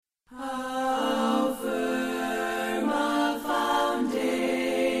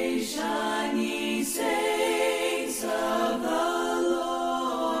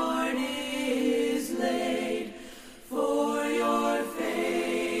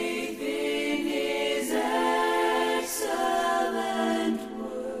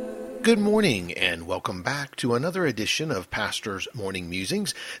Good morning and welcome back to another edition of Pastor's Morning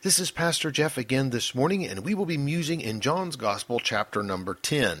Musings. This is Pastor Jeff again this morning, and we will be musing in John's Gospel, chapter number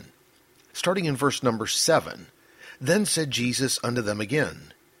 10. Starting in verse number 7. Then said Jesus unto them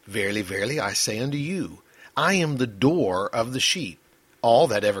again, Verily, verily, I say unto you, I am the door of the sheep. All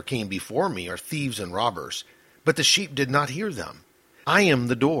that ever came before me are thieves and robbers, but the sheep did not hear them. I am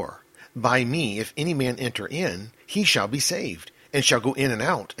the door. By me, if any man enter in, he shall be saved, and shall go in and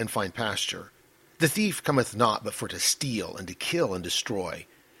out, and find pasture. The thief cometh not but for to steal, and to kill, and destroy.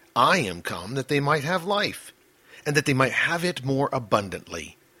 I am come that they might have life, and that they might have it more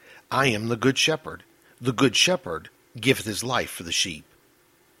abundantly. I am the good shepherd. The good shepherd giveth his life for the sheep.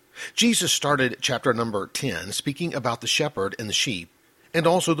 Jesus started chapter number 10 speaking about the shepherd and the sheep, and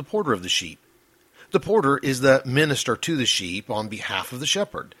also the porter of the sheep. The porter is the minister to the sheep on behalf of the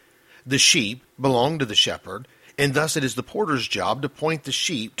shepherd. The sheep belong to the shepherd, and thus it is the porter's job to point the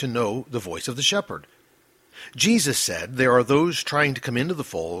sheep to know the voice of the shepherd. Jesus said there are those trying to come into the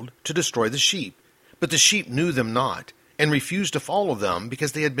fold to destroy the sheep, but the sheep knew them not, and refused to follow them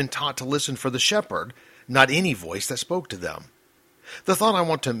because they had been taught to listen for the shepherd, not any voice that spoke to them. The thought I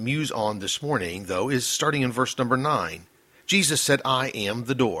want to muse on this morning, though, is starting in verse number 9. Jesus said, I am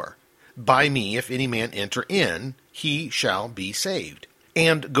the door. By me, if any man enter in, he shall be saved,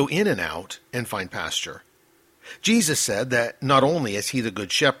 and go in and out, and find pasture. Jesus said that not only is he the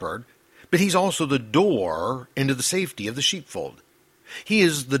good shepherd, but he's also the door into the safety of the sheepfold. He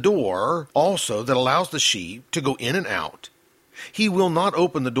is the door also that allows the sheep to go in and out. He will not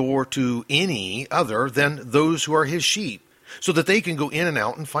open the door to any other than those who are his sheep, so that they can go in and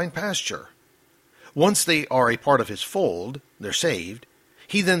out and find pasture. Once they are a part of his fold, they're saved,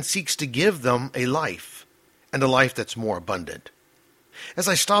 he then seeks to give them a life, and a life that's more abundant. As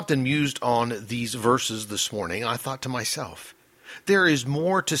I stopped and mused on these verses this morning, I thought to myself, there is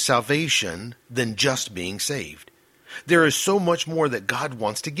more to salvation than just being saved. There is so much more that God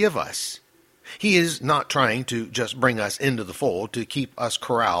wants to give us. He is not trying to just bring us into the fold to keep us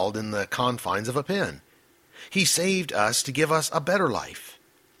corralled in the confines of a pen. He saved us to give us a better life.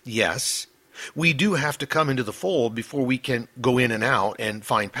 Yes, we do have to come into the fold before we can go in and out and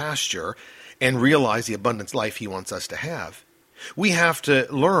find pasture and realize the abundant life he wants us to have. We have to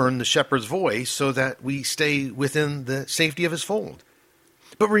learn the shepherd's voice so that we stay within the safety of his fold.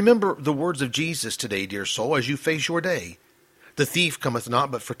 But remember the words of Jesus today, dear soul, as you face your day. The thief cometh not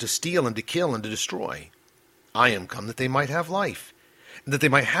but for to steal and to kill and to destroy. I am come that they might have life, and that they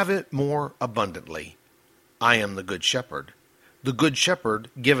might have it more abundantly. I am the good shepherd. The good shepherd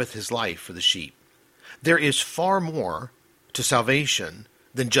giveth his life for the sheep. There is far more to salvation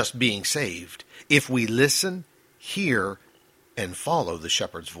than just being saved if we listen, hear, and follow the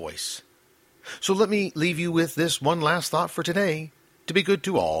shepherd's voice. So let me leave you with this one last thought for today, to be good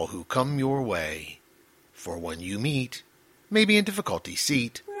to all who come your way. For when you meet, maybe in difficulty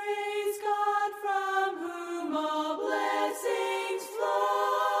seat,